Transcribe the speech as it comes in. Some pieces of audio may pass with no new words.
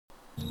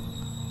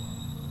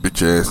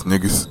Bitch ass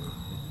niggas.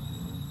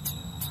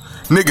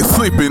 Niggas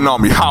sleeping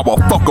on me, how I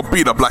fuck a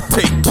beat up like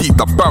take Keith,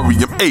 I bury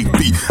him 8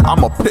 feet.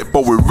 I'm a pit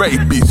bull with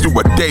rabies, you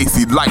a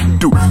daisy like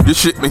dude. Your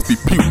shit makes me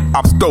puke,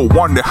 I'm still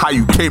wondering how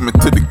you came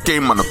into the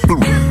game on the blue.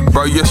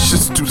 Bro, your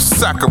shit's too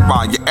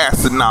saccharine, your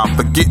asinine,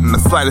 forgetting the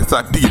slightest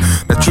idea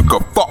that you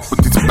could fuck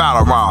with these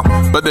battle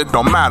rhymes. But it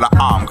don't matter,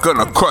 I'm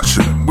gonna crush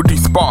you with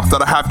these bars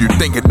that'll have you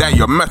thinking that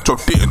your metro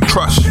didn't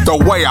trust you. The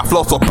way I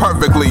flow so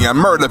perfectly and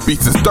murder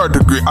beats is 3rd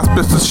degree. I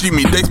spit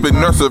sashimi, they spit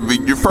nursery.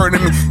 You've heard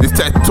of me, it's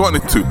Tech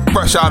 22,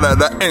 fresh out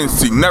of the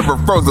NC, never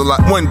frozen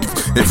like Wendy's.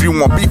 If you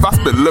want beef, I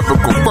spit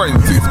lyrical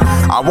frenzies.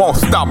 I won't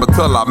stop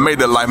until I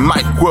made it like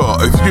Mike will.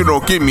 If you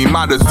don't give me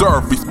my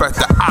deserved respect,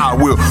 that I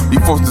will be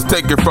forced to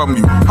take it from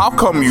you. How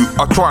come you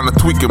are trying to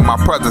tweak in my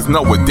presence?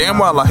 Know it damn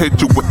well I hit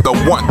you with the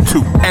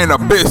 1-2 and a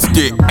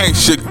biscuit, ain't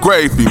shit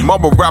gravy.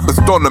 Mumble rappers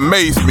don't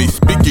amaze me,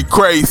 speaking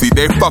crazy,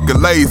 they fucking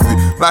lazy,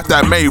 like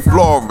that May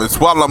Florence.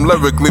 While I'm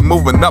lyrically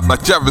moving up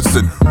like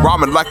Jefferson,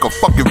 rhyming like a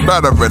fucking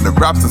veteran. And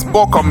raps and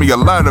sport call me a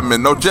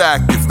letterman, no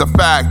jackets, the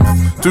fact is,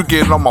 to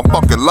get on my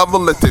fucking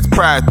level, it takes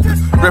practice.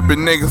 Ripping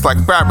niggas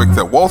like fabrics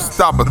that won't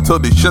stop until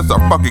these shits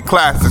are fucking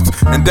classics.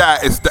 And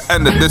that is the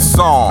end of this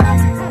song.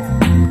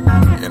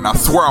 And I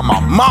swear on my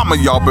mama,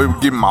 y'all better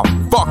give me my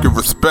fucking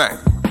respect.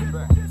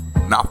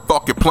 Not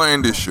fucking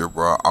playing this shit,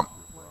 bro.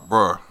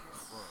 Bruh.